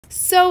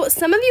So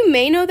some of you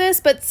may know this,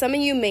 but some of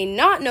you may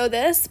not know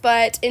this,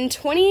 but in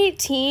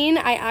 2018,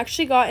 I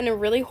actually got in a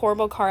really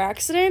horrible car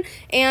accident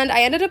and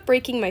I ended up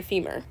breaking my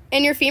femur.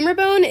 And your femur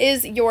bone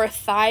is your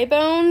thigh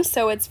bone,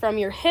 so it's from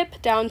your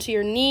hip down to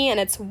your knee, and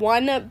it's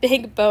one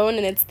big bone,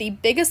 and it's the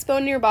biggest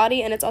bone in your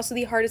body, and it's also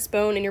the hardest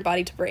bone in your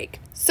body to break.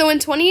 So in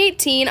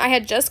 2018, I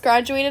had just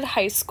graduated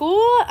high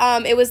school.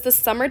 It was the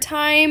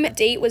summertime.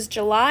 Date was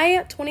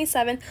July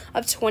 27th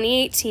of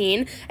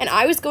 2018, and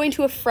I was going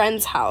to a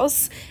friend's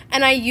house,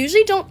 and I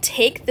usually don't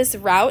take this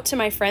route to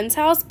my friend's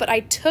house, but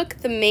I took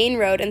the main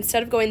road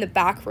instead of going the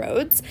back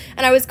roads,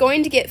 and I was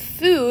going to get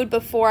food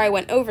before I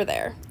went over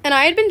there. And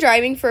I had been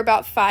driving for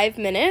about 5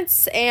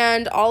 minutes,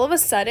 and all of a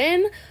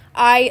sudden,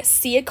 I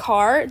see a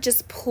car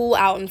just pull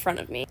out in front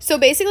of me. So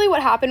basically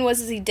what happened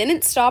was he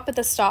didn't stop at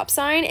the stop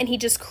sign, and he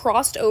just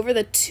crossed over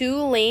the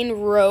 2-lane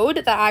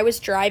road that I was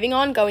driving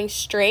on going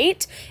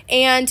straight,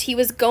 and he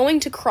was going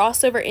to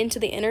cross over into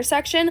the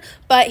intersection,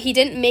 but he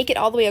didn't make it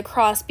all the way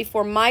across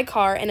before my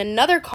car and another car